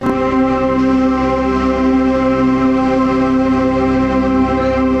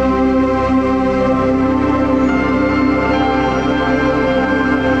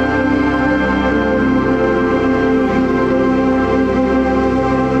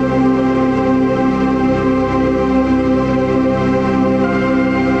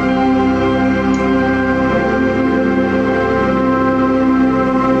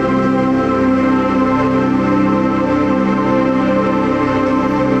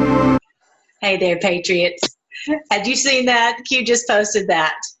Hey there, Patriots. Had you seen that? Q just posted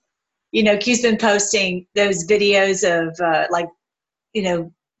that. You know, Q's been posting those videos of you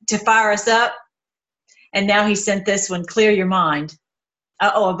know, to fire us up. And now he sent this one, Clear Your Mind.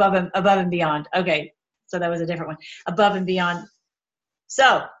 Above and beyond. Okay. So that was a different one. Above and beyond.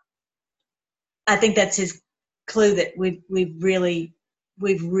 So I think that's his clue that we've really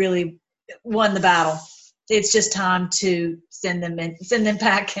won the battle. It's just time to send them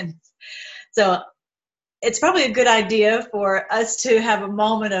back. And so it's probably a good idea for us to have a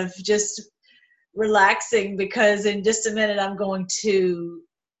moment of just relaxing, because in just a minute I'm going to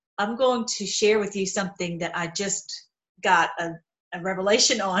share with you something that I just got a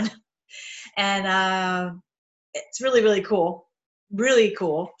revelation on, and it's really cool, really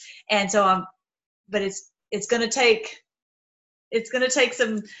cool. And so but it's going to take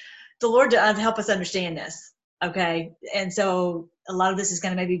some the Lord to help us understand this, okay? And so a lot of this is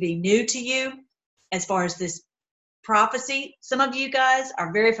going to maybe be new to you as far as this prophecy. Some of you guys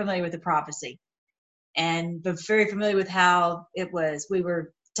are very familiar with the prophecy, and very familiar with how we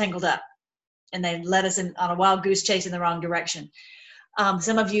were tangled up and they led us on a wild goose chase in the wrong direction.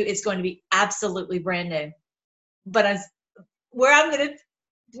 Some of you, it's going to be absolutely brand new. But where I'm going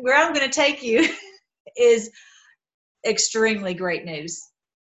to take you is extremely great news.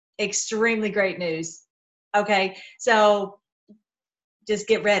 Extremely great news. Okay, so just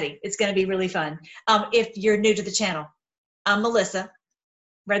get ready. It's going to be really fun. If you're new to the channel, I'm Melissa,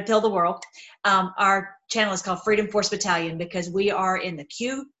 Red Pill the World. Our channel is called Freedom Force Battalion because we are in the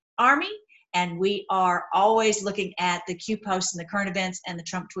Q Army, and we are always looking at the Q posts and the current events and the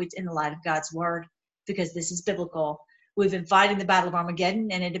Trump tweets in the light of God's word, because this is biblical. We've been fighting the Battle of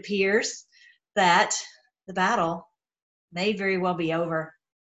Armageddon, and it appears that the battle may very well be over.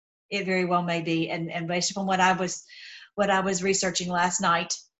 It very well may be. And based upon what I was researching last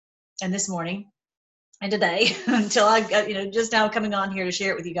night and this morning and today, until I got, just now coming on here to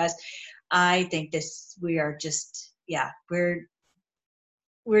share it with you guys, I think we are just, we're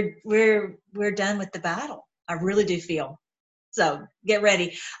done with the battle. I really do feel. So get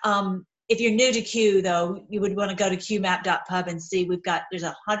ready. If you're new to Q, though, you would want to go to qmap.pub and see there's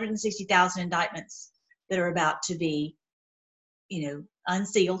 160,000 indictments that are about to be,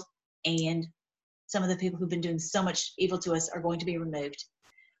 unsealed, and some of the people who've been doing so much evil to us are going to be removed.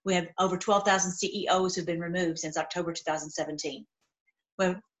 We have over 12,000 CEOs who've been removed since October 2017.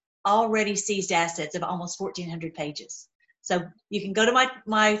 We've already seized assets of almost 1,400 pages. So you can go to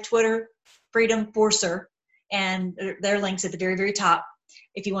my Twitter, Freedom Forcer, and there are links at the very, very top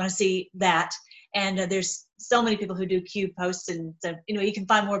if you want to see that. And there's so many people who do Q posts, and so you can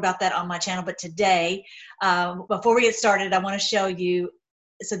find more about that on my channel. But today, before we get started, I want to show you.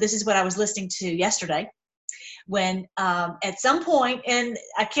 So this is what I was listening to yesterday, when at some point, and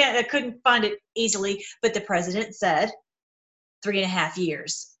I couldn't find it easily, but the president said 3.5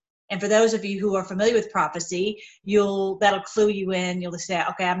 years. And for those of you who are familiar with prophecy, that'll clue you in. You'll just say,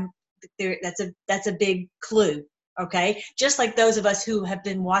 okay, that's a big clue. Okay, just like those of us who have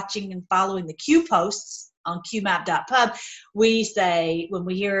been watching and following the Q posts on qmap.pub, we say when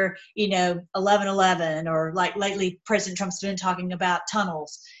we hear 11/11, or like lately President Trump's been talking about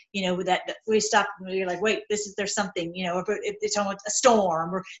tunnels, that we stop and we're like, wait, there's something, or if it's talking about a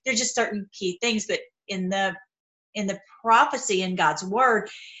storm, or there's just certain key things. But in the prophecy in God's word,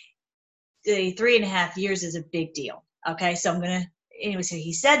 the 3.5 years is a big deal. Okay, so so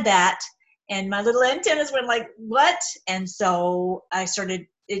he said that, and my little antennas went like, what? And so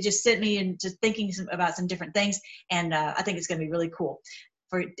it just sent me into thinking about some different things, and I think it's going to be really cool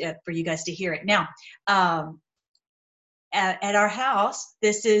for you guys to hear it. Now, at our house,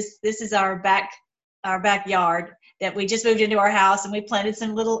 this is our backyard that we just moved into our house, and we planted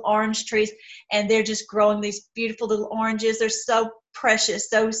some little orange trees, and they're just growing these beautiful little oranges. They're so precious,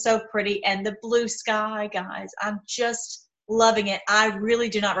 so pretty, and the blue sky, guys, I'm just loving it. I really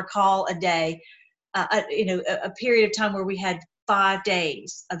do not recall a day, a period of time where we had 5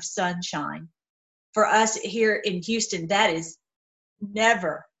 days of sunshine. For us here in Houston, that is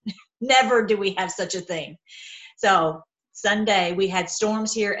never do we have such a thing. So Sunday we had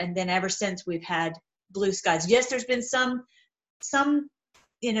storms here, and then ever since we've had blue skies. Yes, there's been some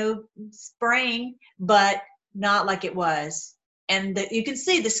spraying, but not like it was. And you can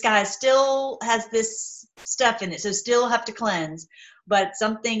see the sky still has this stuff in it, so still have to cleanse. But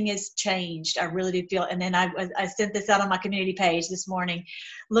something has changed. I really do feel. And then I sent this out on my community page this morning.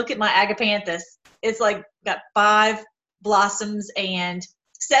 Look at my agapanthus. It's like got 5 blossoms, and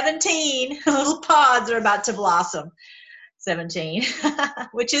 17 little pods are about to blossom. 17,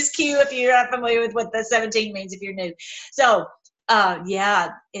 which is cute if you're not familiar with what the 17 means if you're new. So Yeah,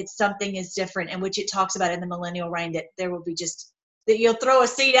 it's something is different, and which it talks about in the millennial reign, that there will be just that you'll throw a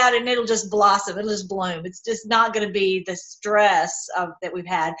seed out and it'll just blossom, it'll just bloom. It's just not going to be the stress of that we've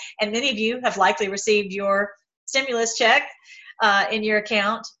had. And many of you have likely received your stimulus check in your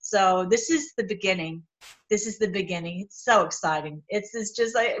account. So this is the beginning. This is the beginning. It's so exciting. It's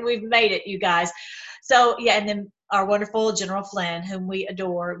just like we've made it, you guys. So yeah, and then our wonderful General Flynn, whom we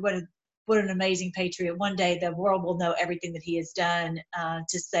adore. What an amazing patriot. One day the world will know everything that he has done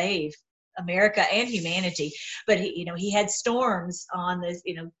to save America and humanity. But he had storms on this.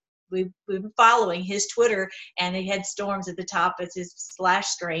 We've been following his Twitter, and he had storms at the top of his splash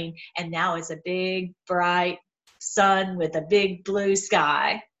screen, and now it's a big bright sun with a big blue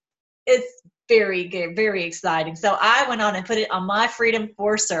sky. It's very good, very exciting. So I went on and put it on my Freedom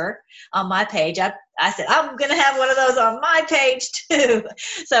Forcer on my page. I said, I'm going to have one of those on my page too.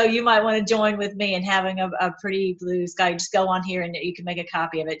 So you might want to join with me in having a pretty blue sky. Just go on here and you can make a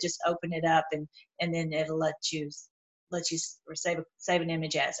copy of it. Just open it up and then it'll let you or save an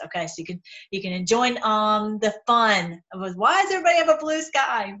image as. Okay, so you can join the fun of why does everybody have a blue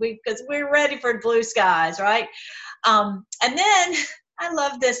sky? Because we're ready for blue skies, right? And then I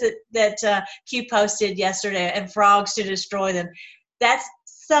love this that Q posted yesterday, and frogs to destroy them. That's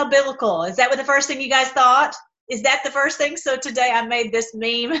so biblical. Is that what the first thing you guys thought? Is that the first thing? So today I made this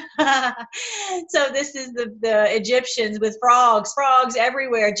meme. So this is the Egyptians with frogs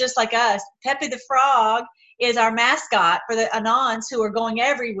everywhere, just like us. Pepe the Frog is our mascot for the Anons who are going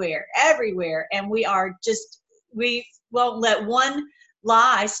everywhere. And we won't let one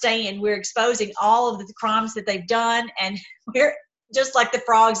lie stay in. We're exposing all of the crimes that they've done, and we're just like the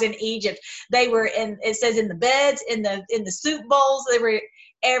frogs in Egypt. They were it says in the beds, in the soup bowls, they were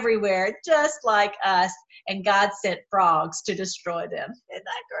everywhere, just like us. And God sent frogs to destroy them. Isn't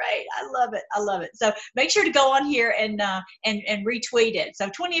that great? I love it. So make sure to go on here and retweet it. So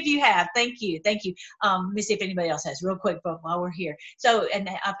 20 of you have. Thank you. Let me see if anybody else has real quick, but while we're here. So, and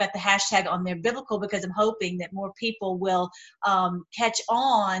I've got the hashtag on there, biblical, because I'm hoping that more people will catch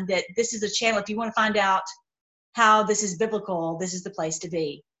on that this is a channel. If you want to find out how this is biblical, this is the place to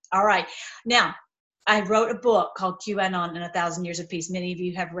be. All right. Now, I wrote a book called QAnon and 1,000 Years of Peace. Many of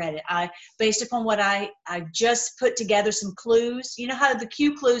you have read it. Based upon what I just put together some clues. You know how the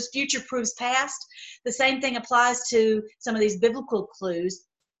Q clues, future proves past? The same thing applies to some of these biblical clues.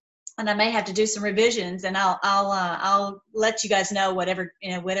 And I may have to do some revisions, and I'll let you guys know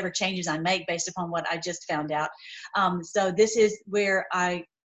whatever changes I make based upon what I just found out. So this is where I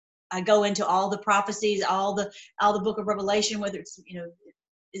go into all the prophecies, all the book of Revelation, whether it's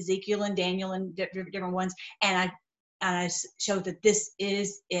Ezekiel and Daniel and different ones, and I show that this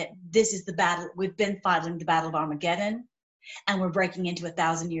is it. This is the battle. We've been fighting the battle of Armageddon, and we're breaking into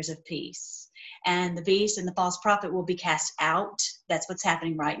 1,000 years of peace. And the beast and the false prophet will be cast out. That's what's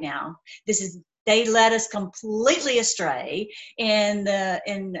happening right now. They led us completely astray, and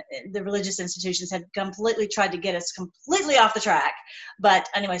the religious institutions have completely tried to get us completely off the track. But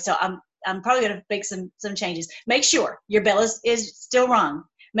anyway, so I'm probably going to make some changes. Make sure your bell is still rung.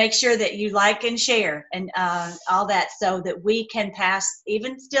 Make sure that you like and share and all that, so that we can pass. We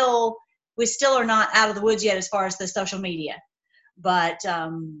still are not out of the woods yet as far as the social media, but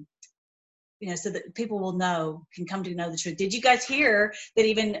so that people can come to know the truth. Did you guys hear that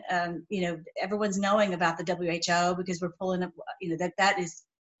even, everyone's knowing about the WHO because we're pulling up, that is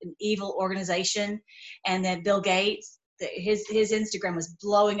an evil organization, and that Bill Gates, his Instagram was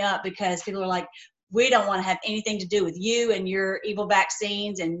blowing up because people are like, we don't want to have anything to do with you and your evil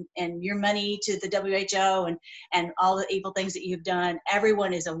vaccines and your money to the WHO and all the evil things that you've done.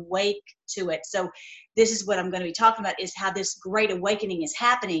 Everyone is awake to it. So this is what I'm going to be talking about, is how this great awakening is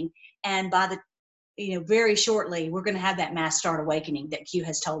happening. And by very shortly, we're going to have that mass start awakening that Q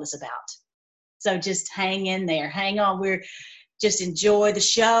has told us about. So just hang in there, hang on. Just enjoy the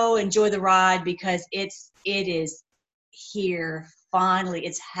show, enjoy the ride, because it is here. Finally,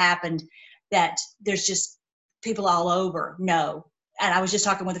 it's happened, that there's just people all over know. And I was just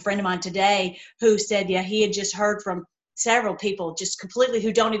talking with a friend of mine today who said, yeah, he had just heard from several people just completely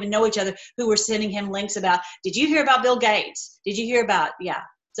who don't even know each other, who were sending him links about, did you hear about Bill Gates? Did you hear about, yeah.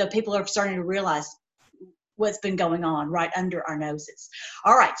 So people are starting to realize what's been going on right under our noses.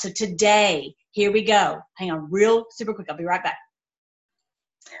 All right, so today, here we go. Hang on real super quick. I'll be right back.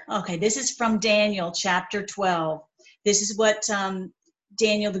 Okay, this is from Daniel chapter 12. This is what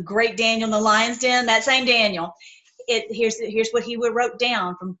Daniel, the great Daniel in the lion's den, that same Daniel, here's what he wrote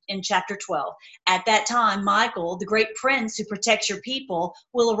down in chapter 12. At that time, Michael, the great prince who protects your people,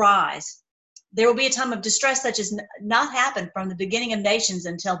 will arise. There will be a time of distress such as not happened from the beginning of nations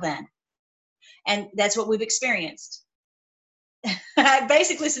until then. And that's what we've experienced.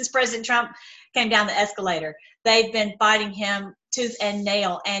 basically since President Trump came down the escalator, they've been fighting him tooth and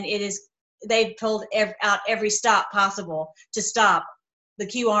nail, and they've pulled out every stop possible to stop the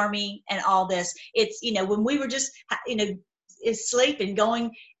Q Army and all this. It's, when we were just, asleep and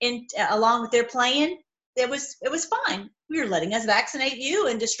going in along with their plan, it was fine. We were letting us vaccinate you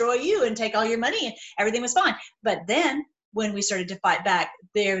and destroy you and take all your money, and everything was fine. But then when we started to fight back,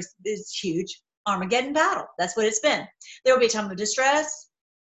 there's this huge Armageddon battle. That's what it's been. There will be a time of distress,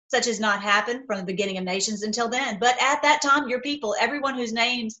 such as not happened from the beginning of nations until then. But at that time, your people, everyone whose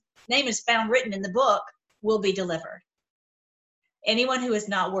name is found written in the book, will be delivered. Anyone who has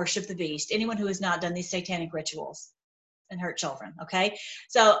not worshiped the beast, anyone who has not done these satanic rituals and hurt children, okay?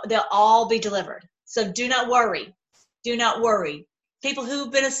 So they'll all be delivered. So do not worry. Do not worry. People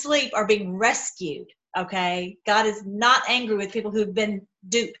who've been asleep are being rescued, okay? God is not angry with people who've been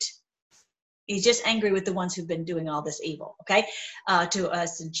duped. He's just angry with the ones who've been doing all this evil, okay, to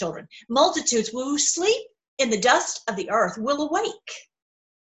us and children. Multitudes who sleep in the dust of the earth will awake.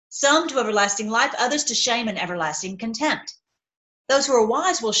 Some to everlasting life, others to shame and everlasting contempt. Those who are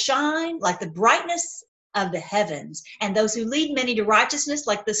wise will shine like the brightness of the heavens, and those who lead many to righteousness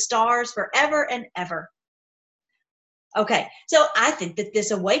like the stars forever and ever. Okay, so I think that the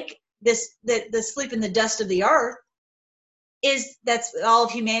sleep in the dust of the earth that's all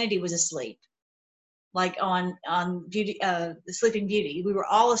of humanity was asleep. Like on Beauty, the Sleeping Beauty, we were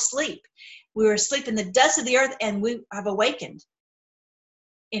all asleep. We were asleep in the dust of the earth, and we have awakened.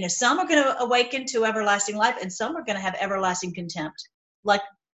 Some are going to awaken to everlasting life, and some are going to have everlasting contempt, like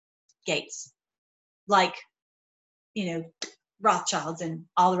Gates, like Rothschilds, and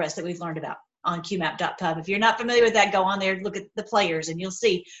all the rest that we've learned about on qmap.pub. If you're not familiar with that, go on there, look at the players, and you'll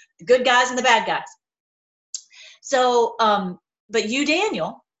see the good guys and the bad guys. So, but you,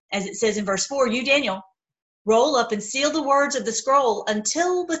 Daniel, as it says in verse 4, you, Daniel, roll up and seal the words of the scroll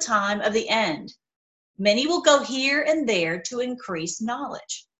until the time of the end. Many will go here and there to increase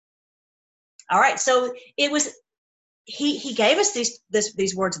knowledge. All right, so it was he gave us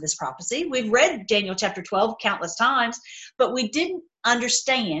these words of this prophecy. We've read Daniel chapter 12 countless times, but we didn't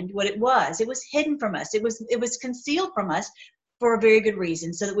understand what it was. It was hidden from us. It was concealed from us for a very good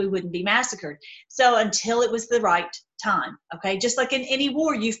reason, so that we wouldn't be massacred. So until it was the right time, okay? Just like in any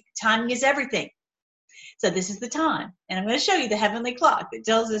war, timing is everything. So this is the time. And I'm going to show you the heavenly clock that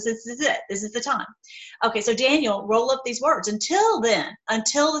tells us this is it. This is the time. Okay, so Daniel, roll up these words. Until then,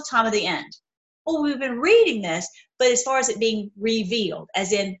 until the time of the end. Well, we've been reading this, but as far as it being revealed,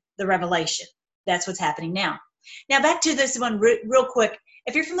 as in the revelation, that's what's happening now. Now back to this one real quick.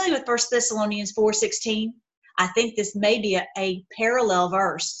 If you're familiar with 1 Thessalonians 4:16, I think this may be a parallel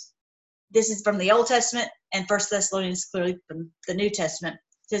verse. This is from the Old Testament, and 1 Thessalonians clearly from the New Testament.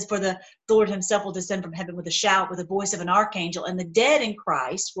 It says, for the Lord himself will descend from heaven with a shout, with the voice of an archangel, and the dead in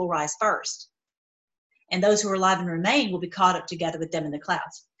Christ will rise first. And those who are alive and remain will be caught up together with them in the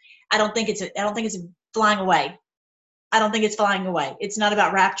clouds. I don't think it's flying away. I don't think it's flying away. It's not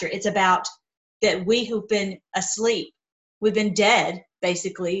about rapture. It's about that we who've been asleep, we've been dead,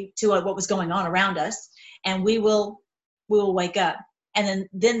 basically, to what was going on around us, and we will wake up. And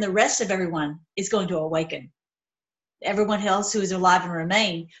then the rest of everyone is going to awaken. Everyone else who is alive and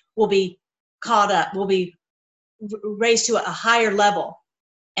remain will be caught up, will be raised to a higher level,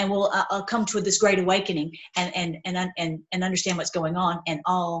 and will come to this great awakening and understand what's going on, and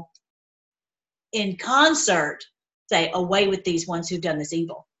all in concert say, away with these ones who've done this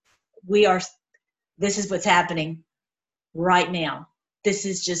evil. This is what's happening right now. This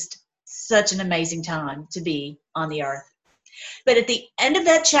is just such an amazing time to be on the earth. But at the end of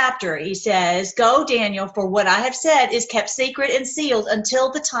that chapter, he says, go, Daniel, for what I have said is kept secret and sealed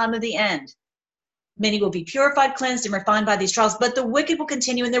until the time of the end. Many will be purified, cleansed, and refined by these trials, but the wicked will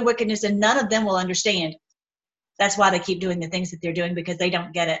continue in their wickedness, and none of them will understand. That's why they keep doing the things that they're doing, because they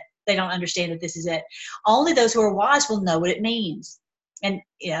don't get it. They don't understand that this is it. Only those who are wise will know what it means. And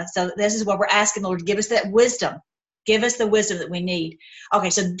so this is what we're asking, Lord, give us that wisdom. Give us the wisdom that we need.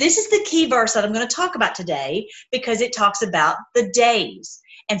 Okay, so this is the key verse that I'm going to talk about today, because it talks about the days.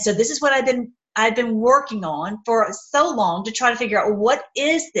 And so this is what I've been working on for so long to try to figure out, what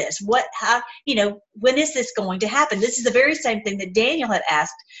is this? When is this going to happen? This is the very same thing that Daniel had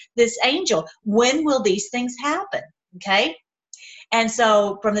asked this angel. When will these things happen? Okay. And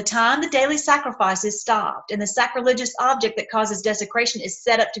so from the time the daily sacrifice is stopped and the sacrilegious object that causes desecration is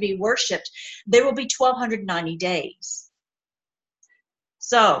set up to be worshipped, there will be 1,290 days.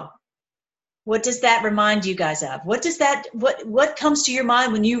 So what does that remind you guys of? What comes to your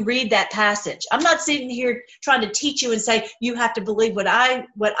mind when you read that passage? I'm not sitting here trying to teach you and say, you have to believe what I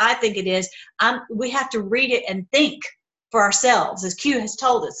think it is. We have to read it and think. for ourselves, as Q has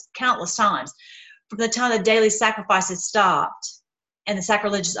told us countless times. From the time the daily sacrifices stopped and the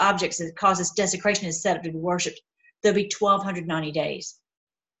sacrilegious objects that causes desecration is set up to be worshipped, there'll be 1,290 days.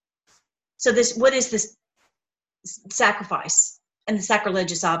 So what is this sacrifice and the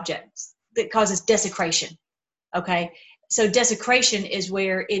sacrilegious objects that causes desecration? Okay, so desecration is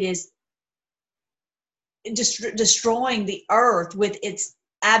where it is destroying the earth with its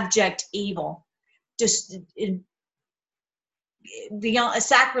abject evil, just beyond a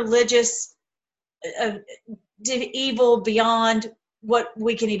sacrilegious evil beyond what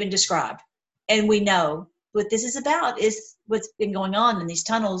we can even describe. And we know what this is about is what's been going on in these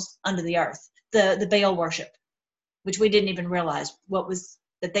tunnels under the earth, the Baal worship, which we didn't even realize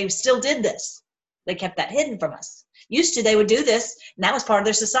that they still did this. They kept that hidden from us. Used to, they would do this, and that was part of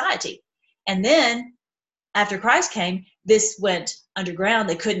their society. And then after Christ came, this went underground.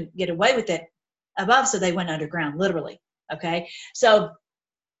 They couldn't get away with it above, so they went underground, literally. Okay, so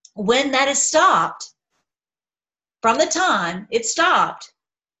when that is stopped, from the time it stopped,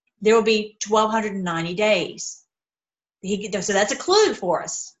 there will be 1,290 days. So that's a clue for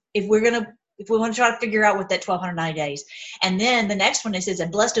us if we want to try to figure out what that 1,290 days. And then the next one, it says,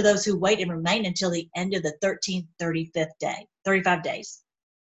 and blessed are those who wait and remain until the end of the 13th, 35th day, 35 days.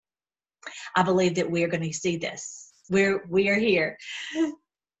 I believe that we are going to see this. We are here.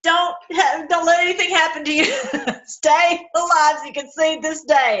 Don't let anything happen to you. Stay alive so you can see this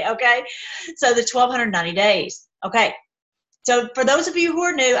day, okay? So the 1,290 days, okay? So for those of you who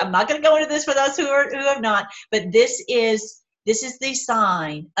are new, I'm not going to go into this for those who have not, but this is the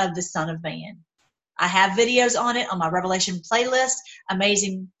sign of the Son of Man. I have videos on it on my Revelation playlist.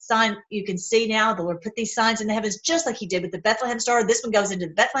 Amazing sign. You can see now the Lord put these signs in the heavens just like he did with the Bethlehem star. This one goes into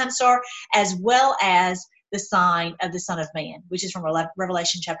the Bethlehem star as well as the sign of the Son of Man, which is from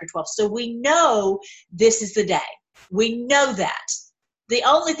Revelation chapter 12. So we know this is the day. We know that. The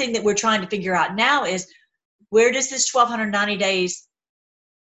only thing that we're trying to figure out now is, where does this 1,290 days,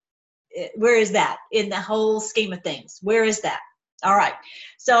 where is that in the whole scheme of things? Where is that? All right.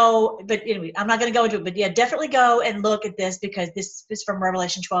 So, but anyway, I'm not going to go into it, but yeah, definitely go and look at this because this is from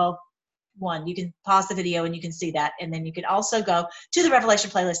Revelation 12:1. You can pause the video and you can see that. And then you can also go to the Revelation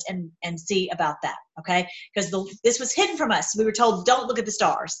playlist and see about that. Okay. Because this was hidden from us. We were told, don't look at the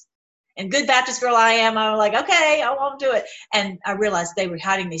stars. And good Baptist girl I am, I was like, okay, I won't do it. And I realized they were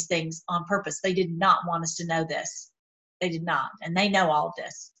hiding these things on purpose. They did not want us to know this. They did not. And they know all of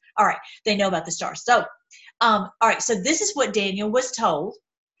this. All right. They know about the stars. So, all right. So this is what Daniel was told.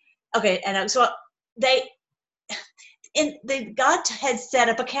 Okay. And so God had set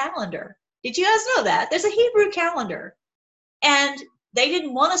up a calendar. Did you guys know that? There's a Hebrew calendar. And they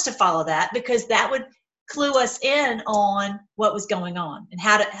didn't want us to follow that because that would clue us in on what was going on and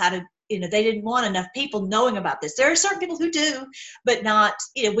how to they didn't want enough people knowing about this. There are certain people who do, but not,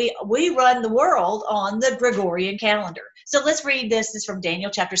 we run the world on the Gregorian calendar. So let's read this. This is from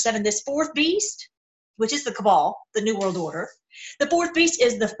Daniel chapter 7. This fourth beast, which is the Cabal, the New World Order. The fourth beast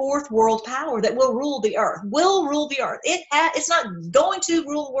is the fourth world power that will rule the earth. It's not going to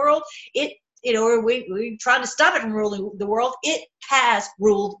rule the world. We try to stop it from ruling the world. It has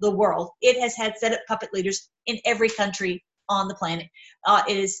ruled the world. It has had set up puppet leaders in every country on the planet.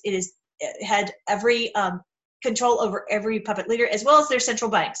 It had every control over every puppet leader, as well as their central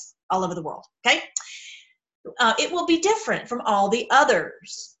banks all over the world. Okay, it will be different from all the other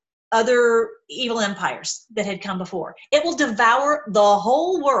evil empires that had come before. It will devour the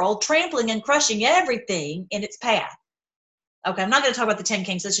whole world, trampling and crushing everything in its path. Okay, I'm not going to talk about the 10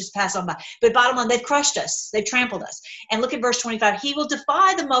 kings. Let's just pass on by. But bottom line, they've crushed us. They've trampled us. And look at verse 25. He will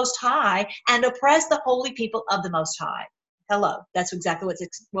defy the Most High and oppress the holy people of the Most High. Hello. That's exactly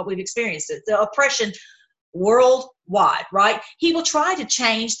what we've experienced. It's the oppression worldwide, right? He will try to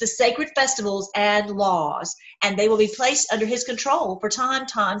change the sacred festivals and laws, and they will be placed under his control for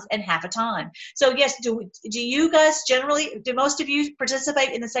times, and half a time. So yes, do you guys do most of you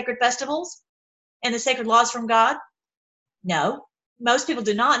participate in the sacred festivals and the sacred laws from God? No, most people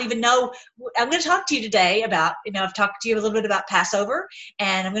do not even know. I'm going to talk to you today about, I've talked to you a little bit about Passover,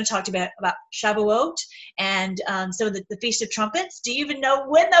 and I'm going to talk to you about Shavuot and some of the Feast of Trumpets. Do you even know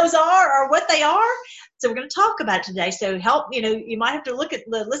when those are or what they are? So we're going to talk about it today. So you might have to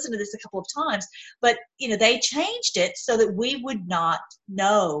listen to this a couple of times, but they changed it so that we would not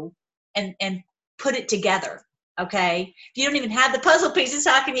know and put it together. Okay. If you don't even have the puzzle pieces,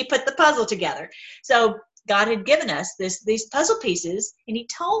 how can you put the puzzle together? So God had given us these puzzle pieces, and he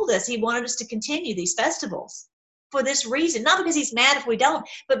told us he wanted us to continue these festivals for this reason, not because he's mad if we don't,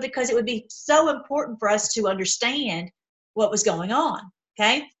 but because it would be so important for us to understand what was going on.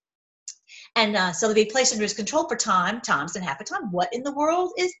 Okay. And so they'll be placed under his control for time, times, and half a time. What in the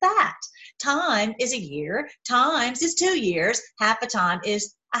world is that? Time is a year, times is 2 years, half a time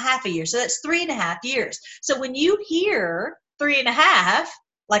is a half a year. So that's 3.5 years. So when you hear 3.5,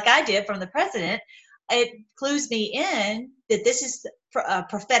 like I did from the president, it clues me in that this is a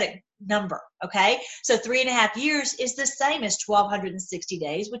prophetic number. Okay, so 3.5 years is the same as 1,260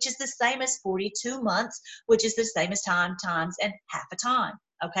 days, which is the same as 42 months, which is the same as time, times, and half a time.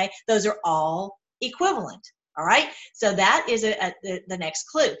 Okay, those are all equivalent. All right, so that is the next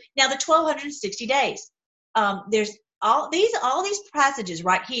clue. Now the 1,260 days. There's all these passages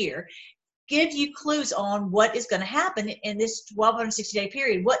right here give you clues on what is going to happen in this 1,260-day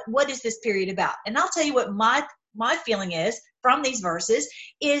period. What is this period about? And I'll tell you what my feeling is from these verses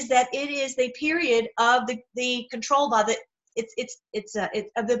is that it is the period of the control by the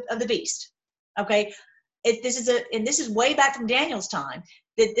of the beast. Okay, this is way back from Daniel's time,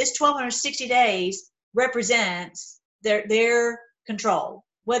 that this 1,260 days represents their control,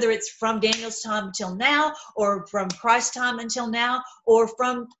 whether it's from Daniel's time until now, or from Christ's time until now, or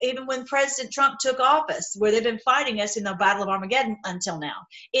from even when President Trump took office, where they've been fighting us in the Battle of Armageddon until now.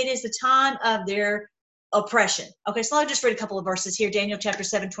 It is the time of their oppression. Okay, so I'll just read a couple of verses here. Daniel chapter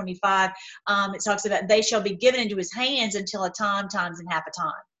 7:25. It talks about they shall be given into his hands until a time, times, and half a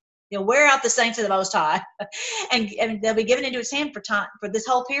time. He'll wear out the saints of the Most High, and they'll be given into his hand for this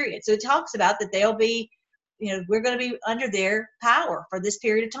whole period. So it talks about that they'll be, we're going to be under their power for this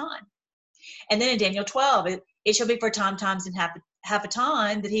period of time. And then in Daniel 12, it shall be for time, times, and half a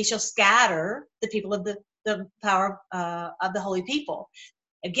time that he shall scatter the people of the power of the holy people.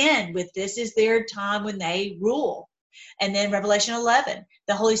 Again, with this is their time when they rule. And then Revelation 11,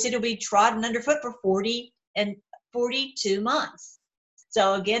 the holy city will be trodden underfoot for 42 months.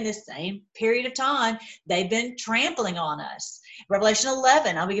 So again, this same period of time, they've been trampling on us. Revelation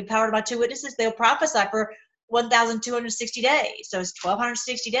 11, I'll be given power to my 2 witnesses. They'll prophesy for 1,260 days. So it's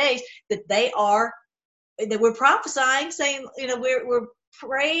 1,260 days that we're prophesying, saying, we're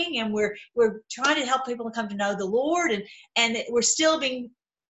praying and we're trying to help people to come to know the Lord, and we're still being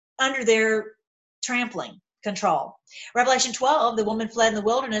under their trampling control. Revelation 12, the woman fled in the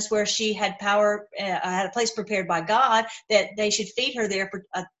wilderness where she had power, had a place prepared by God that they should feed her there for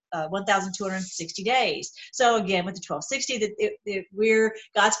 1,260 days. So again, with the 1,260,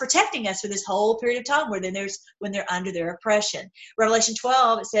 God's protecting us for this whole period of time when they're under their oppression. Revelation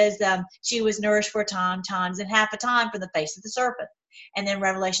 12, it says she was nourished for a time, times, and half a time from the face of the serpent. And then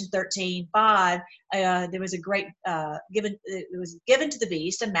Revelation 13:5, there was a great it was given to the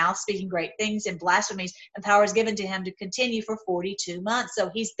beast, a mouth speaking great things and blasphemies, and power is given to him to continue for 42 months. So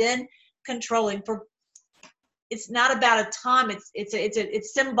he's been controlling for. It's not about a time.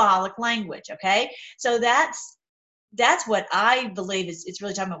 It's symbolic language. Okay, so that's what I believe it's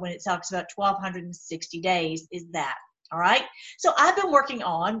really talking about when it talks about 1,260 days. Is that all right? So I've been working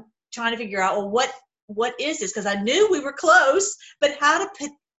on trying to figure out, well, what is this? Because I knew we were close, but how to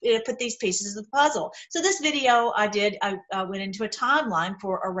put these pieces of the puzzle. So this video I did, I went into a timeline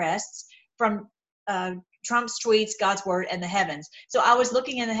for arrests from Trump's tweets, God's word, and the heavens. So I was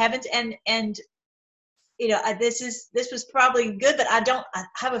looking in the heavens, and this was probably good, but I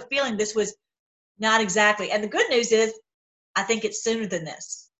have a feeling this was not exactly. And the good news is, I think it's sooner than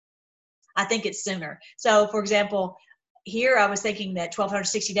this. I think it's sooner. So, for example, here I was thinking that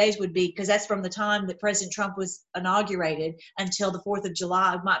 1,260 days would be, because that's from the time that President Trump was inaugurated until the 4th of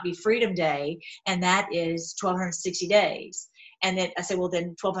July might be Freedom Day, and that is 1,260 days. And then I said, well,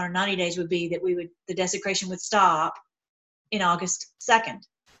 then 1,290 days would be that the desecration would stop in August 2nd.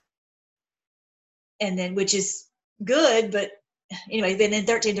 And then, which is good, but anyway, then in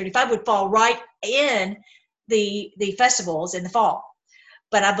 1335 would fall right in the festivals in the fall.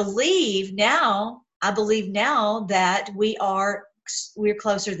 But I believe now that we're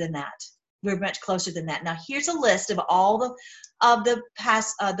closer than that. We're much closer than that. Now here's a list of all the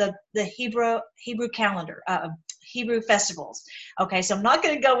Hebrew calendar, Hebrew festivals. Okay, so I'm not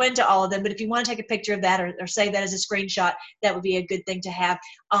going to go into all of them, but if you want to take a picture of that or save that as a screenshot, that would be a good thing to have.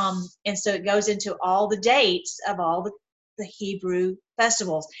 And so it goes into all the dates of all the Hebrew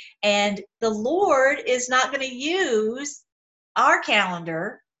festivals. And the Lord is not going to use our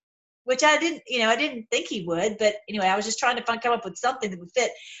calendar, which I didn't think he would, but anyway, I was just trying to come up with something that would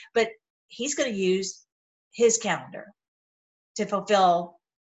fit. But he's going to use his calendar to fulfill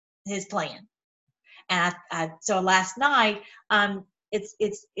his plan. And so last night,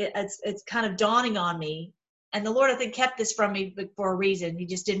 it's kind of dawning on me, and the Lord, I think, kept this from me for a reason. He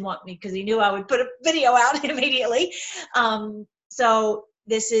just didn't want me, because he knew I would put a video out immediately. So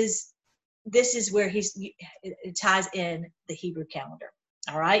this is where it ties in the Hebrew calendar.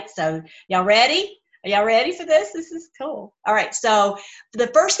 All right, so y'all ready? Are y'all ready for this? This is cool. All right, so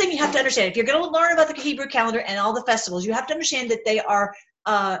the first thing you have to understand, if you're going to learn about the Hebrew calendar and all the festivals, you have to understand that they are,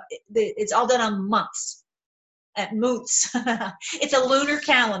 it's all done on months, at months. It's a lunar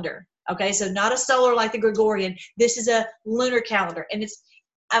calendar, okay? So not a solar like the Gregorian. This is a lunar calendar, and it's,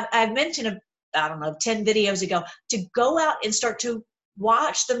 I've mentioned, I don't know, 10 videos ago, to go out and start to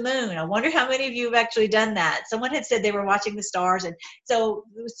watch the moon. I wonder how many of you have actually done that. Someone had said they were watching the stars, and so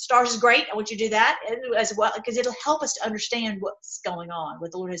the stars is great. I want you to do that as well, because it'll help us to understand what's going on,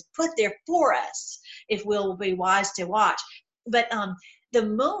 what the Lord has put there for us, if we'll be wise to watch. But the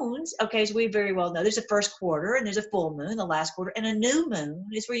moons, okay, as we very well know, there's a first quarter and there's a full moon, the last quarter, and a new moon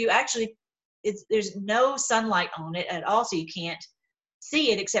is where you actually, there's no sunlight on it at all, so you can't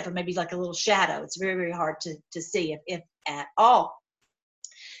see it except for maybe like a little shadow. It's very, very hard to see, if at all.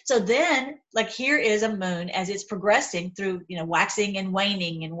 So then, like, here is a moon as it's progressing through, you know, waxing and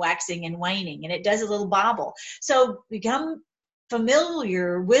waning and waxing and waning, and it does a little bobble. So become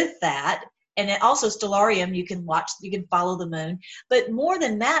familiar with that. And then also stellarium, you can watch, you can follow the moon. But more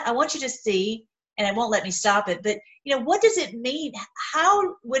than that, I want you to see, and it won't let me stop it, but, you know, what does it mean?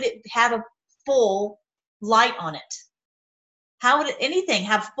 How would it have a full light on it? How would anything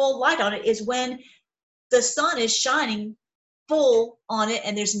have full light on it? Is when the sun is shining full on it,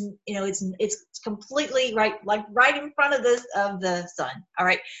 and there's, you know, it's completely right, like right in front of the sun. All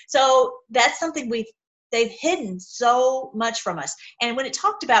right, so that's something they've hidden so much from us. And when it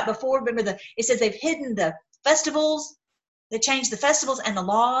talked about before, remember, it says they've hidden the festivals, they changed the festivals and the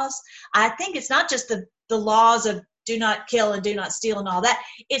laws. I think it's not just the laws of do not kill and do not steal and all that.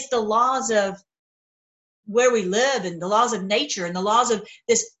 It's the laws of where we live, and the laws of nature, and the laws of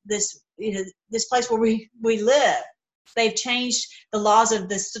this you know, this place where we live. They've changed the laws of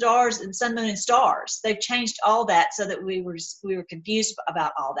the stars and sun, moon, and stars. They've changed all that so that we were confused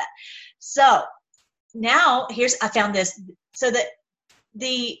about all that. So now I found this, so that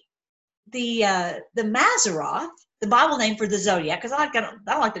the Mazzaroth, the Bible name for the zodiac, because I don't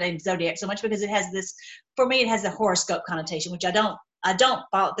like the name zodiac so much, because it has this, for me, it has the horoscope connotation, which I don't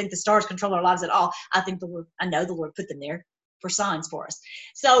think the stars control our lives at all. I know the Lord put them there for signs for us.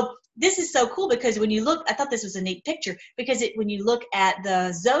 So this is so cool, because when you look, I thought this was a neat picture, because when you look at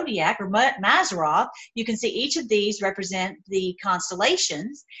the zodiac or Mazzaroth, you can see each of these represent the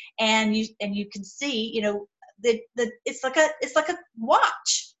constellations, and you can see, you know, it's like a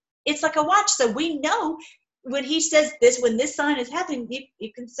watch. It's like a watch. So we know when he says this, when this sign is happening,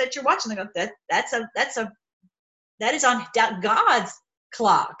 you can set your watch and go, that is on God's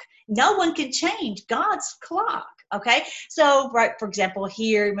clock. No one can change God's clock. Okay, so right, for example,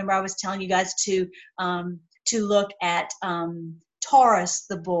 here, remember I was telling you guys to look at Taurus,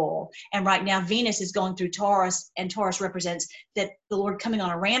 the bull, and right now Venus is going through Taurus, and Taurus represents that the Lord coming on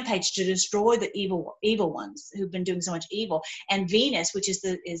a rampage to destroy the evil ones who've been doing so much evil, and Venus, which is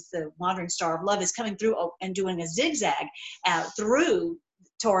the modern star of love, is coming through and doing a zigzag through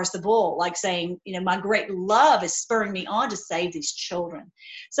Taurus, the bull, like saying, you know, my great love is spurring me on to save these children.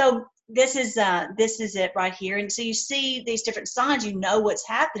 So this is it right here. And so you see these different signs, you know what's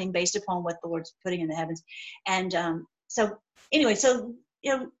happening based upon what the Lord's putting in the heavens. And so anyway, so,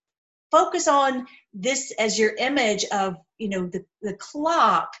 you know, focus on this as your image of, you know, the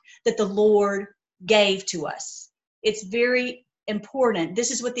clock that the Lord gave to us. It's very important. This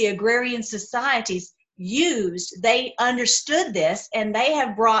is what the agrarian societies used. They understood this, and they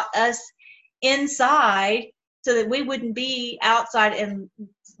have brought us inside so that we wouldn't be outside and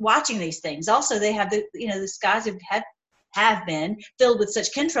watching these things. Also, they have the skies have been filled with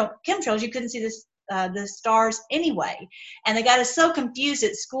such chemtrails you couldn't see the stars anyway, and they got us so confused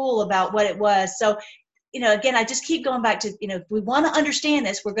at school about what it was. So, you know, again, I just keep going back to, you know, if we want to understand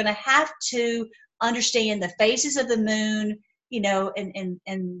this, we're going to have to understand the phases of the moon, you know, and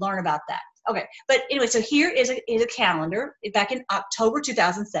learn about that. Okay, but anyway, so here is a calendar back in October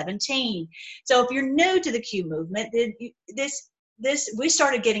 2017. So if you're new to the Q movement, we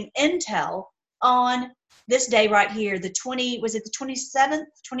started getting intel on this day right here, the 27th,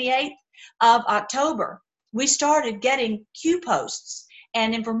 28th of October. We started getting Q posts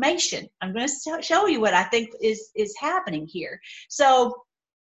and information. I'm going to show you what I think is happening here. So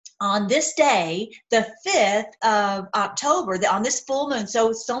on this day, the 5th of October, on this full moon,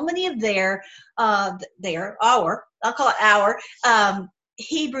 so many of I'll call it our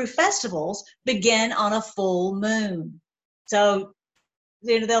Hebrew festivals begin on a full moon. So,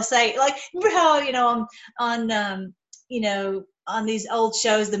 you know, they'll say, like, remember how, you know, on these old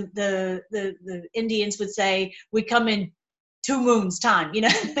shows, the Indians would say, we come in 2 moons time, you know.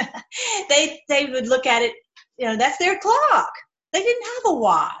 they would look at it, you know, that's their clock. They didn't have a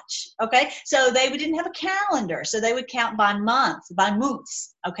watch, okay? So they didn't have a calendar, so they would count by months,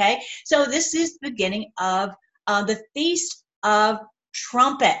 okay? So this is the beginning of the Feast of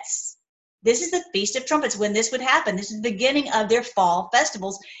Trumpets. This is the Feast of Trumpets when this would happen. This is the beginning of their fall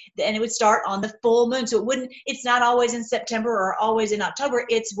festivals, and it would start on the full moon. So it's not always in September or always in October.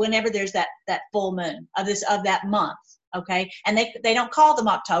 It's whenever there's that full moon of that month. Okay, and they don't call them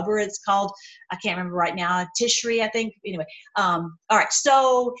October. It's called, I can't remember right now, Tishri, I think. Anyway, all right,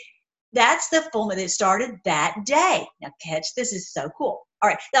 so that's the full moon. It started that day. Now catch, this is so cool. All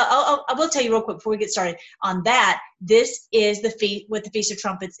right, now I will tell you real quick before we get started on that. This is what the Feast of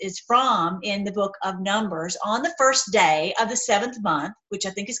Trumpets is from in the book of Numbers. On the first day of the 7th month, which I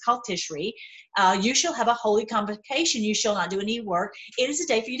think is called Tishri, you shall have a holy convocation. You shall not do any work. It is a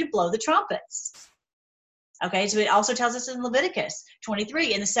day for you to blow the trumpets. Okay, so it also tells us in Leviticus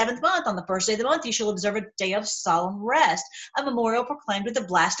 23, in the 7th month, on the first day of the month, you shall observe a day of solemn rest, a memorial proclaimed with the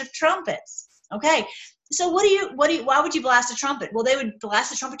blast of trumpets. Okay, so why would you blast a trumpet? Well, they would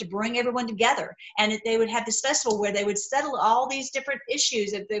blast a trumpet to bring everyone together, and they would have this festival where they would settle all these different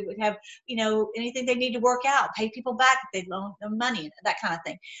issues. If they would have, anything they need to work out, pay people back if they loan them money, that kind of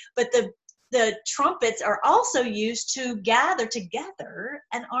thing. But the trumpets are also used to gather together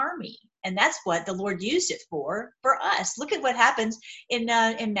an army. And that's what the Lord used it for us. Look at what happens in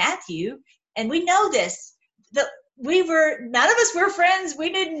Matthew. And we know this. None of us were friends.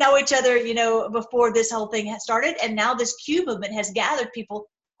 We didn't know each other, before this whole thing has started. And now this Q movement has gathered people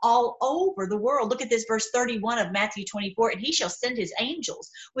all over the world. Look at this verse 31 of Matthew 24. And he shall send his angels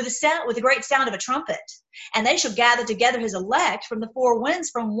with a great sound of a trumpet. And they shall gather together his elect from the four winds,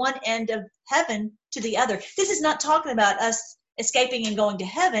 from one end of heaven to the other. This is not talking about us escaping and going to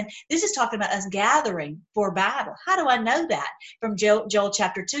heaven. This is talking about us gathering for battle. How do I know that? From Joel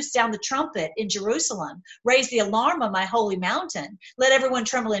chapter 2, sound the trumpet in Jerusalem. Raise the alarm on my holy mountain. Let everyone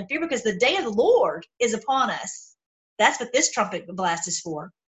tremble in fear, because the day of the Lord is upon us. That's what this trumpet blast is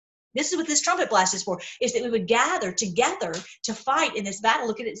for. This is what this trumpet blast is for, is that we would gather together to fight in this battle.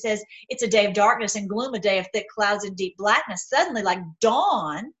 Look at it, it says, it's a day of darkness and gloom, a day of thick clouds and deep blackness. Suddenly, like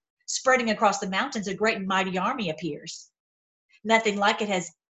dawn, spreading across the mountains, a great and mighty army appears. Nothing like it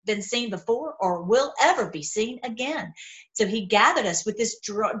has been seen before or will ever be seen again. So he gathered us with this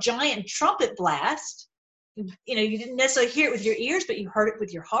giant trumpet blast. You didn't necessarily hear it with your ears, but you heard it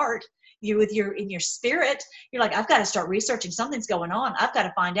with your heart. In your spirit. You're like, I've got to start researching. Something's going on. I've got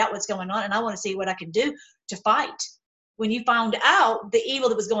to find out what's going on, and I want to see what I can do to fight. When you found out the evil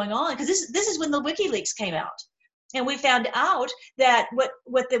that was going on, because this is when the WikiLeaks came out. And we found out that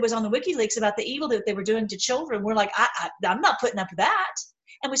what there was on the WikiLeaks about the evil that they were doing to children, we're like, I'm not putting up with that.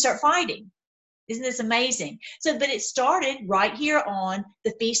 And we start fighting. Isn't this amazing? So, but it started right here on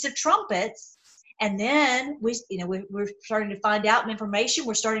the Feast of Trumpets. And then we're starting to find out information.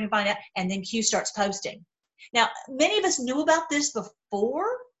 We're starting to find out, and then Q starts posting. Now, many of us knew about this before,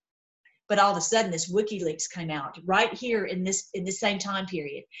 but all of a sudden this WikiLeaks came out right here in this same time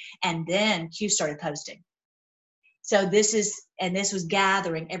period. And then Q started posting. So this was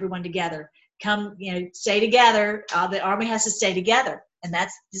gathering everyone together. Come, stay together. The army has to stay together, and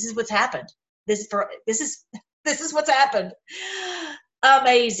this is what's happened. This is what's happened.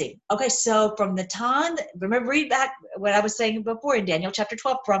 Amazing. Okay, so from the time, read back what I was saying before in Daniel chapter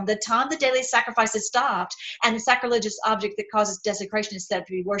 12, from the time the daily sacrifices stopped and the sacrilegious object that causes desecration is set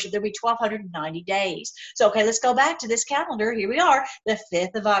to be worshipped, there'll be 1,290 days. So, okay, let's go back to this calendar. Here we are, the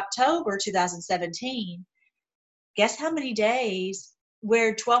 5th of October, 2017. Guess how many days where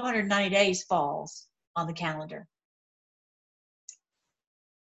 1,290 days falls on the calendar?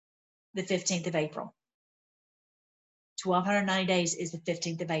 The 15th of April. 1,290 days is the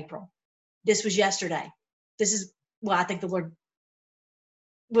 15th of April. This was yesterday. I think the Lord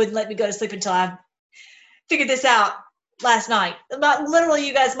wouldn't let me go to sleep until I figured this out last night. Literally,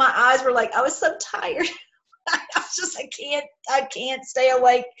 you guys, my eyes were like, I was so tired. I was just, I can't stay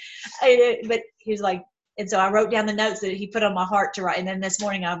awake. But he was like, and so I wrote down the notes that he put on my heart to write. And then this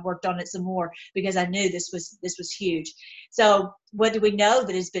morning I've worked on it some more because I knew this was huge. So what do we know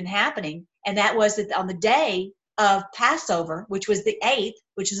that has been happening? And that was that on the day of Passover, which was the 8th,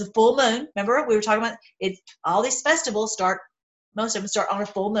 which is a full moon. Remember, we were talking about it. All these festivals most of them start on a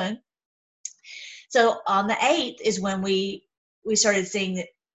full moon. So on the 8th is when we started seeing that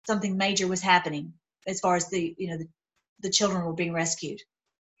something major was happening as far as the children were being rescued.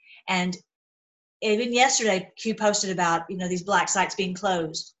 And even yesterday, Q posted about, these black sites being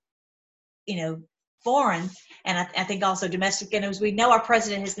closed, foreign, and I think also domestic. And as we know, our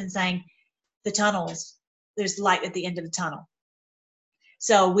president has been saying the tunnels, there's light at the end of the tunnel.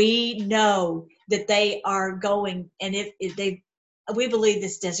 So we know that they are going, and if we believe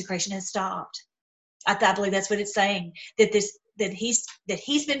this desecration has stopped. I believe that's what it's saying. That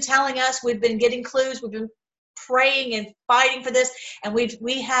he's been telling us. We've been getting clues. We've been praying and fighting for this, and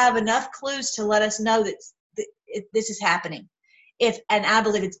we have enough clues to let us know that this is happening. And I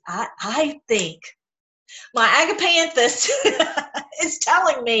believe it's. I think my agapanthus is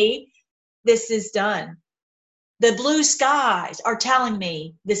telling me this is done. The blue skies are telling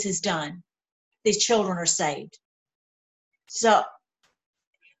me this is done. These children are saved. So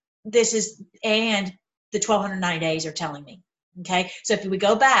this is, and the 1290 days are telling me. Okay, so if we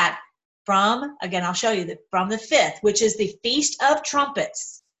go back from, again, I'll show you that from the 5th, which is the Feast of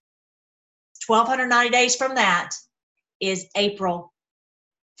Trumpets, 1290 days from that is April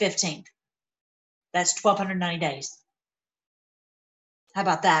 15th. That's 1290 days. How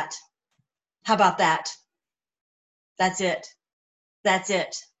about that? How about that? That's it. That's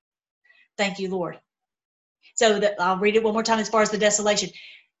it. Thank you, Lord. So I'll read it one more time as far as the desolation.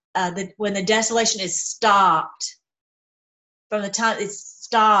 When the desolation is stopped, from the time it's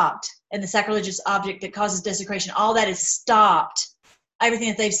stopped, and the sacrilegious object that causes desecration, all that is stopped. Everything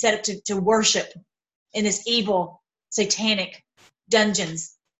that they've set up to worship in this evil, satanic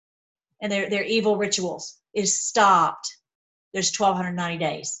dungeons and their evil rituals is stopped. There's 1290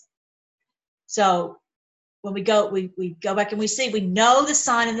 days. So when we go back and we see, we know the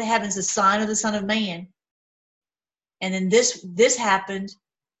sign in the heavens, the sign of the Son of Man. And then this happened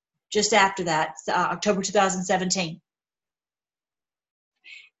just after that, October 2017.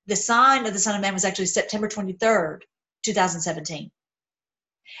 The sign of the Son of Man was actually September 23rd, 2017.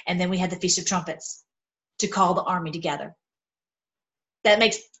 And then we had the Feast of Trumpets to call the army together. That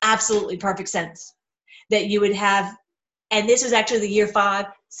makes absolutely perfect sense. That you would have, and this was actually the year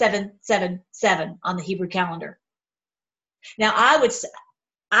 5777 on the Hebrew calendar. Now I would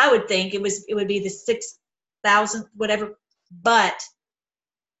think it would be the 6,000 whatever, but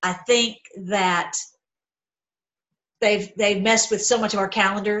I think that they've messed with so much of our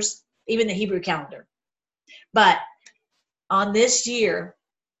calendars, even the Hebrew calendar. But on this year,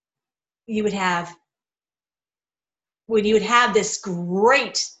 you would have this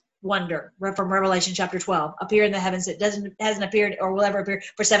great wonder from Revelation chapter 12 appear in the heavens. It hasn't appeared or will ever appear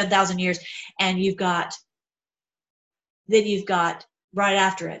for 7,000 years. And you've got right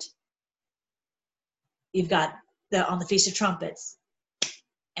after it, you've got on the Feast of Trumpets.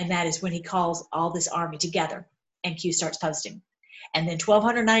 And that is when he calls all this army together and Q starts posting. And then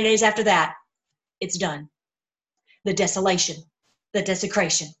 1290 days after that, it's done. The desolation, the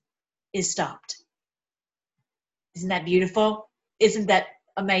desecration is stopped. Isn't that beautiful? Isn't that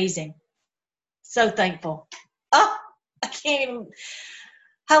amazing? So thankful. Oh, I can't even.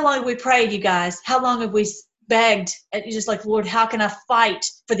 How long have we prayed, you guys? How long have we begged? And you're just like, Lord, how can I fight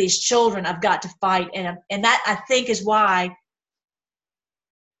for these children? I've got to fight. And that, I think, is why.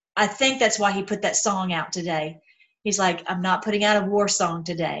 I think that's why he put that song out today. He's like, I'm not putting out a war song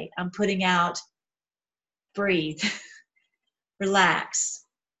today. I'm putting out breathe,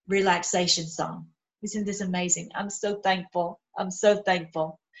 relaxation song. Isn't this amazing? I'm so thankful. I'm so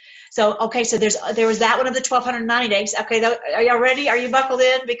thankful. So, okay, so there was that one of the 1290 days. Okay, are y'all ready? Are you buckled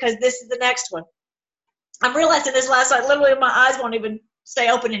in? Because this is the next one. I'm realizing this last night, literally my eyes won't even stay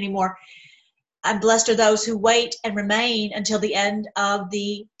open anymore. And blessed are those who wait and remain until the end of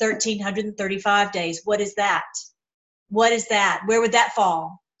the 1335 days. What is that? What is that? Where would that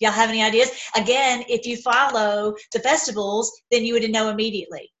fall? Y'all have any ideas? Again, if you follow the festivals, then you would know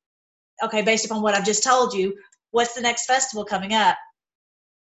immediately. Okay, based upon what I've just told you, what's the next festival coming up?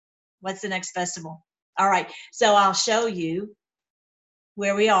 What's the next festival? All right, so I'll show you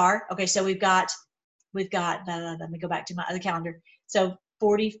where we are. Okay, so we've got, let me go back to my other calendar. So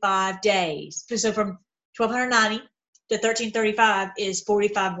 45 days. So from 1290 to 1335 is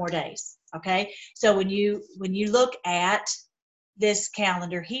 45 more days. Okay, so when you look at this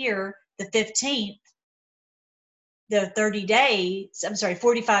calendar here, the 15th, the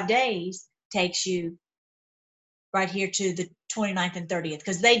 45 days takes you right here to the 29th and 30th,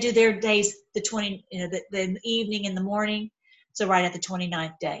 because they do their days the evening and the morning. So right at the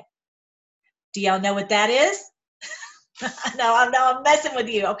 29th day. Do y'all know what that is? No, I'm messing with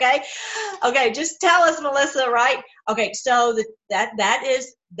you. Okay, just tell us, Melissa. Right? Okay, so that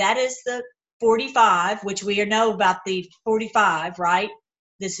is the 45, which we know about the 45, right?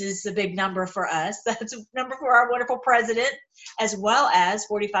 This is a big number for us. That's a number for our wonderful president, as well as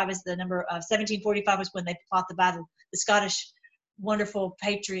 45 is the number of 1745 was when they fought the battle. The Scottish wonderful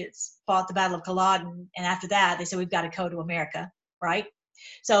patriots fought the Battle of Culloden, and after that, they said we've got to go to America, right?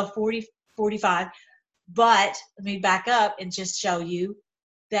 So 45. But let me back up and just show you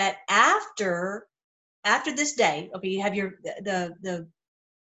that after after this day, okay, you have your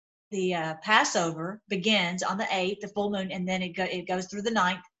the Passover begins on the 8th, the full moon, and then it goes through the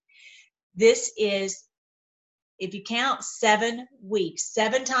 9th. This is, if you count 7 weeks,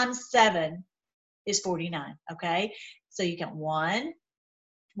 7 times 7 is 49. Okay, so you count 1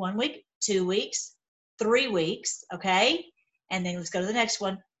 week, 2 weeks, 3 weeks. Okay, and then let's go to the next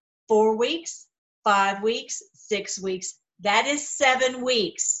one. 4 weeks, 5 weeks, 6 weeks. That is 7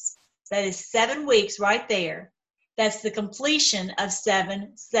 weeks. That is 7 weeks right there. That's the completion of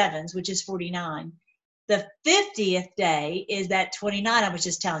 7 sevens, which is 49. The 50th day is that 29 I was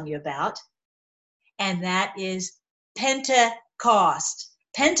just telling you about, and that is Pentecost.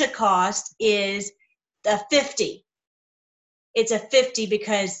 Pentecost is the 50. It's a 50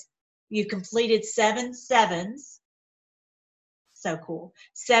 because you completed 7 sevens. So cool.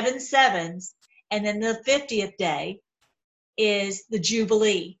 7 sevens, and then the 50th day is the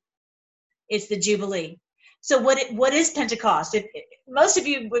Jubilee. It's the Jubilee. So what is Pentecost? Most of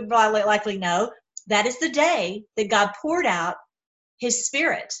you would probably likely know that is the day that God poured out his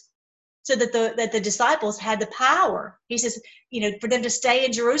Spirit, so that the disciples had the power. He says, for them to stay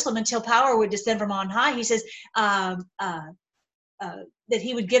in Jerusalem until power would descend from on high. He says that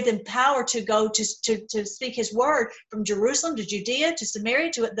he would give them power to go to speak his word from Jerusalem to Judea to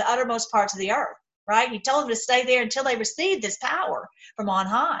Samaria to the uttermost parts of the earth. Right? He told them to stay there until they received this power from on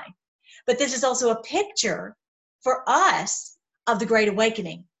high. But this is also a picture for us of the Great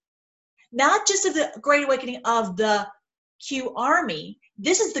Awakening. Not just of the Great Awakening of the Q Army.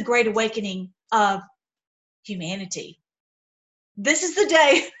 This is the Great Awakening of humanity. This is the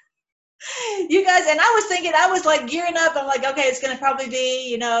day, you guys, and I was thinking, I was like gearing up. I'm like, okay, it's going to probably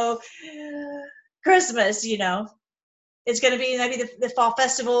be, Christmas, it's going to be maybe the fall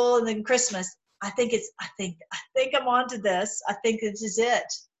festival and then Christmas. I think I'm onto this. I think this is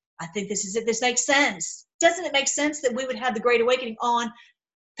it. I think this is it. This makes sense. Doesn't it make sense that we would have the Great Awakening on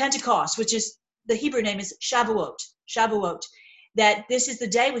Pentecost, which is, the Hebrew name is Shavuot, that this is the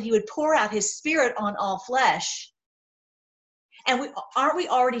day when he would pour out his Spirit on all flesh. And aren't we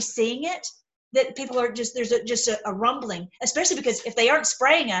already seeing it? That people are there's just a rumbling, especially because if they aren't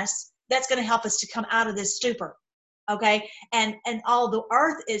spraying us, that's going to help us to come out of this stupor. Okay, and all the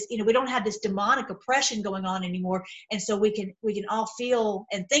earth is, we don't have this demonic oppression going on anymore, and so we can all feel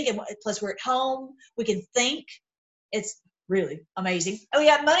and think, and plus we're at home, we can think. It's really amazing. And we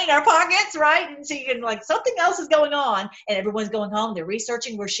have money in our pockets, right? And so you can, something else is going on, and everyone's going home. They're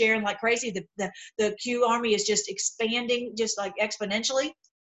researching. We're sharing like crazy. The Q Army is just expanding, just like exponentially.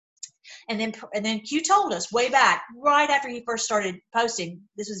 And then Q told us way back, right after he first started posting,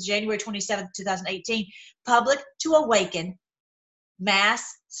 this was January 27th, 2018, public to awaken, mass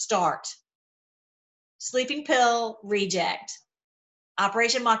start. Sleeping pill reject.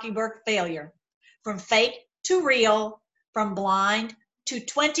 Operation Mockingbird failure. From fake to real, from blind to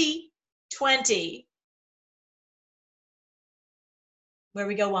 2020. Where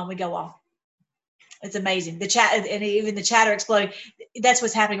we go on, we go on. It's amazing. The chat, and even the chatter exploding. That's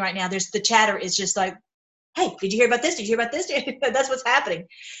what's happening right now. The chatter is just like, hey, did you hear about this? Did you hear about this? That's what's happening.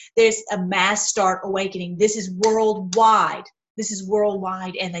 There's a mass start awakening. This is worldwide.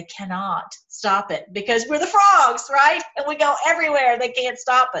 And they cannot stop it because we're the frogs, right? And we go everywhere. They can't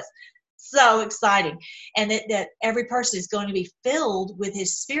stop us. So exciting. And that every person is going to be filled with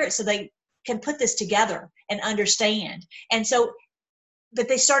his Spirit so they can put this together and understand. And so, but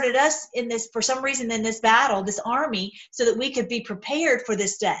they started us in this, for some reason, in this battle, this army, so that we could be prepared for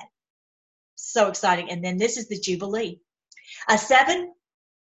this day. So exciting. And then this is the Jubilee. 7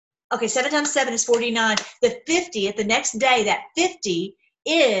 times 7 is 49. The 50th, the next day, that 50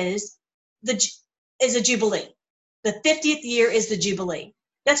 is a Jubilee. The 50th year is the Jubilee.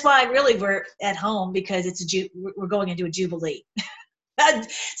 That's why really we're at home, because we're going into a Jubilee. A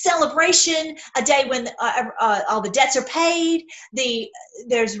celebration, a day when all the debts are paid,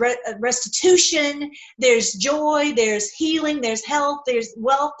 there's restitution, there's joy, there's healing, there's health, there's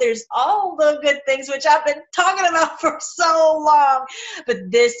wealth, there's all the good things which I've been talking about for so long. But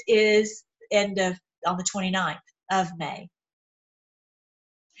this is on the 29th of May.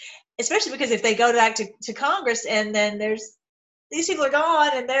 Especially because if they go back to Congress and then these people are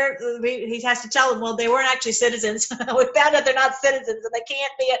gone, and he has to tell them, well, they weren't actually citizens. We found out they're not citizens, and they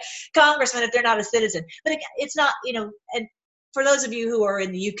can't be a congressman if they're not a citizen. But it's not, and for those of you who are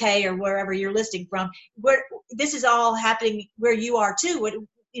in the UK or wherever you're listening from, this is all happening where you are too.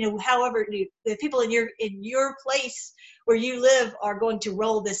 However, the people in your place where you live are going to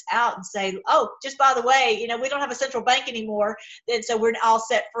roll this out and say, oh, just by the way, we don't have a central bank anymore, and so we're all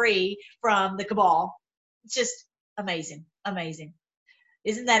set free from the cabal. It's just amazing.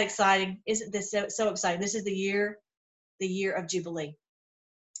 Isn't that exciting? Isn't this so exciting? This is the year of Jubilee.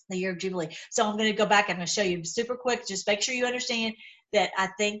 The year of Jubilee. So I'm going to go back. I'm going to show you super quick. Just make sure you understand that I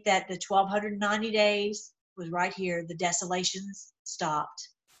think that the 1290 days was right here. The desolations stopped.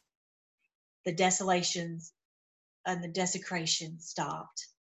 The desolations and the desecration stopped.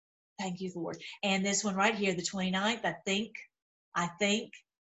 Thank you, Lord. And this one right here, the 29th, I think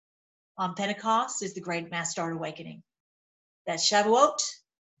on Pentecost is the great mass start awakening. That's Shavuot,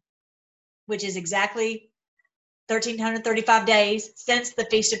 which is exactly 1,335 days since the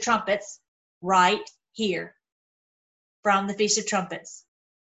Feast of Trumpets, right here from the Feast of Trumpets.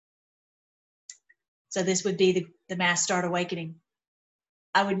 So this would be the mass start awakening.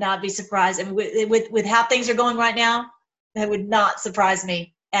 I would not be surprised. I mean, with how things are going right now, that would not surprise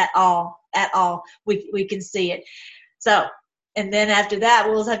me at all. At all. We can see it. So, and then after that,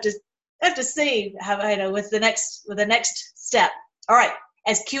 we'll have to see how, you know, with the next step. All right.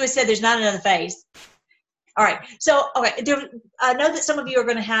 As Q has said, there's not another phase. All right. So, okay. I know that some of you are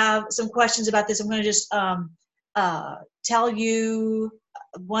going to have some questions about this. I'm going to just tell you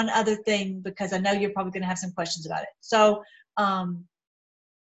one other thing, because I know you're probably going to have some questions about it. So, let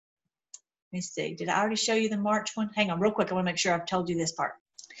me see. Did I already show you the March one? Hang on real quick. I want to make sure I've told you this part.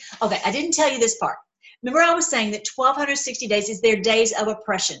 Okay. I didn't tell you this part. Remember I was saying that 1,260 days is their days of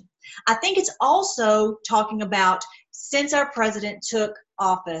oppression. I think it's also talking about since our president took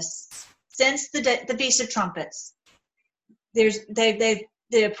office, since the Feast of Trumpets, the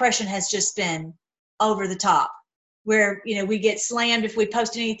oppression has just been over the top, where, you know, we get slammed if we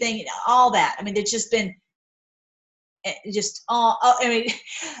post anything, all that. I mean, it's just been just all. I mean,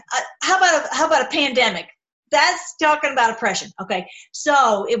 how about a pandemic? That's talking about oppression. Okay,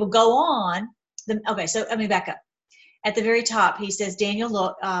 so it will go on. Okay, so let me back up. At the very top, he says, Daniel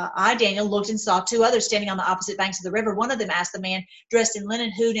looked and saw two others standing on the opposite banks of the river. One of them asked the man dressed in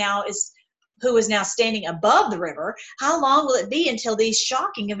linen who is now standing above the river, how long will it be until these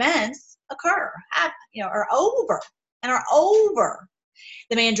shocking events occur, are over.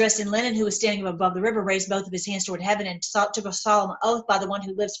 The man dressed in linen who was standing above the river raised both of his hands toward heaven and took a solemn oath by the one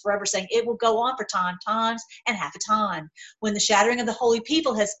who lives forever, saying, it will go on for times and half a time. When the shattering of the holy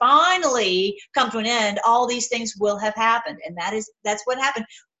people has finally come to an end, all these things will have happened. And that's what happened.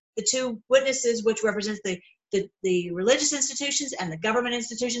 The two witnesses, which represents the religious institutions and the government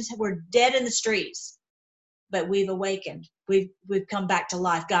institutions, were dead in the streets. But we've awakened. We've come back to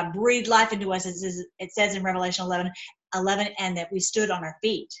life. God breathed life into us, it says in Revelation 11, and that we stood on our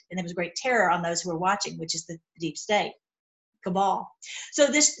feet. And there was great terror on those who were watching, which is the deep state, cabal. So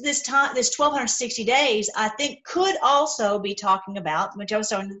this 1,260 days, I think, could also be talking about, which I was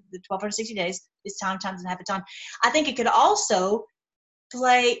talking, the 1,260 days is times and half a time. I think it could also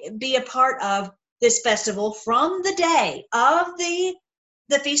be a part of this festival from the day of the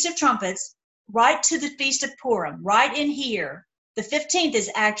Feast of Trumpets right to the Feast of Purim, right in here. The 15th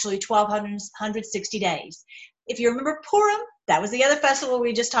is actually 1,260 days. If you remember Purim, that was the other festival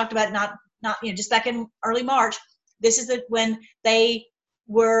we just talked about, not just back in early March. This is when there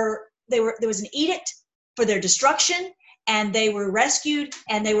was an edict for their destruction, and they were rescued,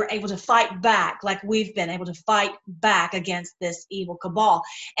 and they were able to fight back like we've been able to fight back against this evil cabal.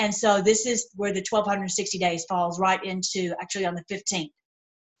 And so this is where the 1,260 days falls right into, actually on the 15th.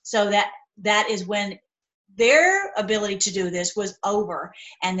 So that is when their ability to do this was over,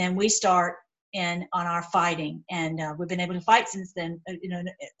 and then we start on our fighting, and we've been able to fight since then, in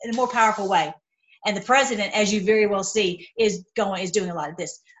a more powerful way. And the president, as you very well see, is doing a lot of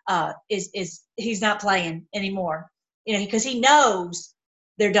this. He's not playing anymore, because he knows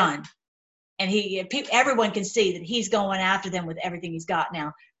they're done, and everyone can see that he's going after them with everything he's got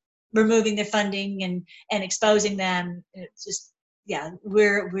now, removing their funding and exposing them. It's just. Yeah,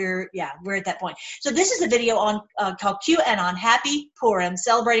 we're at that point. So this is a video called QAnon Happy Purim,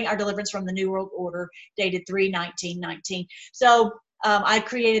 celebrating our deliverance from the New World Order, dated 3/19/19. So I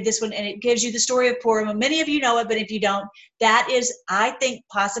created this one, and it gives you the story of Purim. And many of you know it, but if you don't, that is, I think,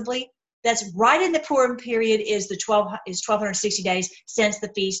 possibly that's right in the Purim period is 1,260 days since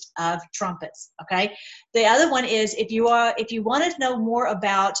the Feast of Trumpets. Okay. The other one is if you want to know more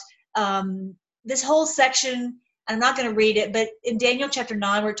about this whole section. I'm not going to read it, but in Daniel chapter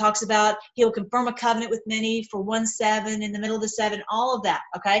 9, where it talks about he'll confirm a covenant with many for 1/7 in the middle of the 7, all of that.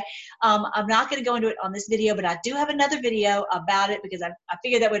 Okay. I'm not going to go into it on this video, but I do have another video about it, because I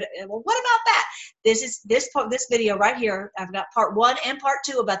figured that what about that? This video right here. I've got part 1 and part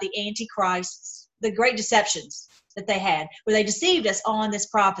 2 about the Antichrists, the great deceptions that they had, where they deceived us on this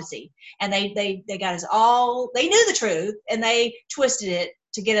prophecy, and they got us all, they knew the truth and they twisted it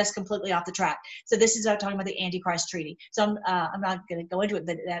to get us completely off the track. So this is talking about the Antichrist treaty. So I'm not going to go into it,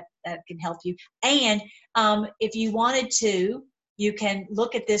 but that can help you. And if you wanted to, you can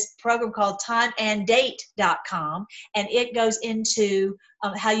look at this program called timeanddate.com, and it goes into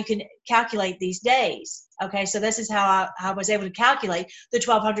how you can calculate these days. Okay, so this is how I was able to calculate the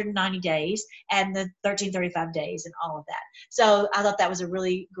 1,290 days and the 1,335 days and all of that. So I thought that was a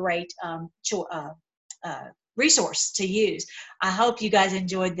really great resource to use. I hope you guys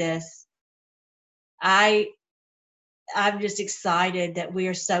enjoyed this. I'm just excited that we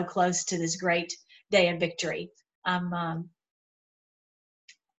are so close to this great day of victory.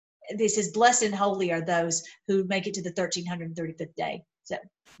 This is blessed and holy are those who make it to the 1,335th day. So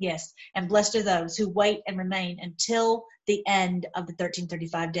yes, and blessed are those who wait and remain until the end of the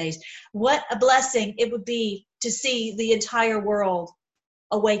 1,335 days. What a blessing it would be to see the entire world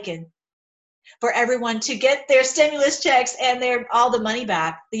awaken, for everyone to get their stimulus checks and all the money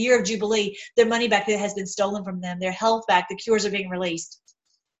back, the year of Jubilee, their money back that has been stolen from them, their health back, the cures are being released.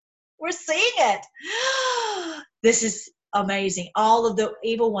 We're seeing it. This is amazing. All of the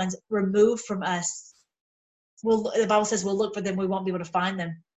evil ones removed from us. The Bible says we'll look for them, we won't be able to find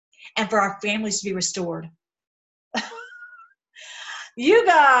them. And for our families to be restored. You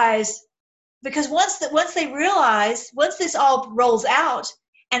guys, because once they realize, once this all rolls out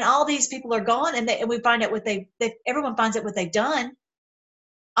and all these people are gone, and we find out everyone finds out what they've done,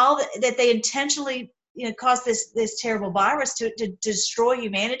 that they intentionally caused this terrible virus to destroy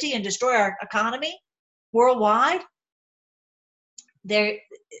humanity and destroy our economy worldwide. They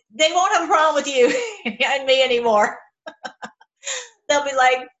won't have a problem with you and me anymore. They'll be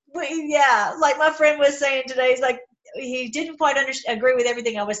like, yeah, like my friend was saying today, he's like, he didn't quite agree with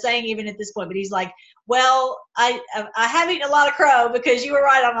everything I was saying even at this point, but he's like, well, I have eaten a lot of crow because you were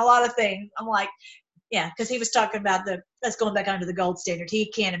right on a lot of things. I'm like, yeah, because he was talking about that's going back under the gold standard. He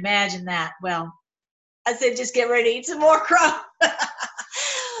can't imagine that. Well, I said, just get ready to eat some more crow.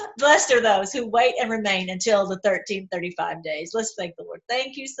 Blessed are those who wait and remain until the 1,335 days. Let's thank the Lord.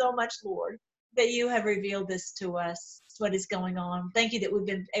 Thank you so much, Lord, that you have revealed this to us, what is going on. Thank you that we've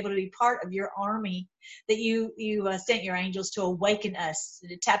been able to be part of your army, that you sent your angels to awaken us,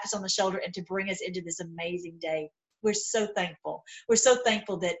 to tap us on the shoulder, and to bring us into this amazing day. We're so thankful. We're so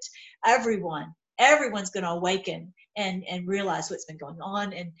thankful that everyone's going to awaken and realize what's been going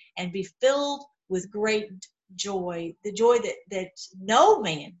on and be filled with great joy, the joy that no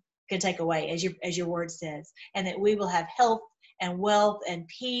man can take away, as your word says, and that we will have health and wealth and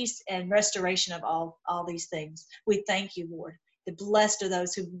peace and restoration of all these things. We thank you, Lord. The blessed are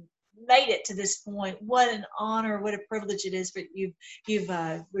those who made it to this point. What an honor, what a privilege it is for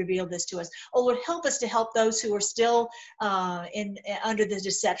you've revealed this to us. Oh Lord, help us to help those who are still under the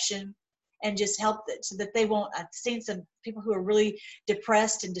deception, and just help so that they won't. I've seen some people who are really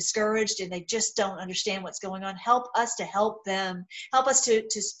depressed and discouraged, and they just don't understand what's going on. Help us to help them. Help us to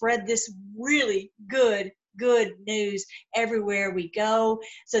spread this really good news everywhere we go,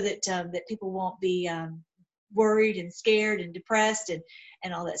 so that that people won't be worried and scared and depressed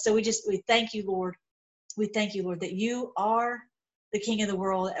and all that. So we thank you, Lord. We thank you, Lord, that you are the King of the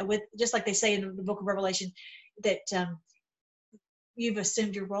world. With just like they say in the book of Revelation, that you've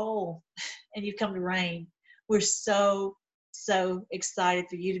assumed your role and you've come to reign. We're so excited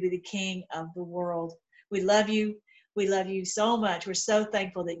for you to be the King of the world. We love you. We love you so much. We're so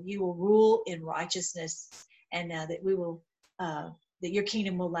thankful that you will rule in righteousness, and that we will, that your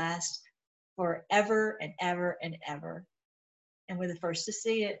kingdom will last forever and ever and ever. And we're the first to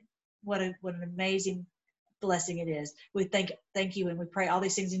see it. What an amazing blessing it is. We thank you, and we pray all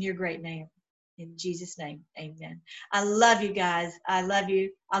these things in your great name. In Jesus' name, amen. I love you guys. I love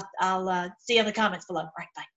you. I'll see you in the comments below. All right, bye.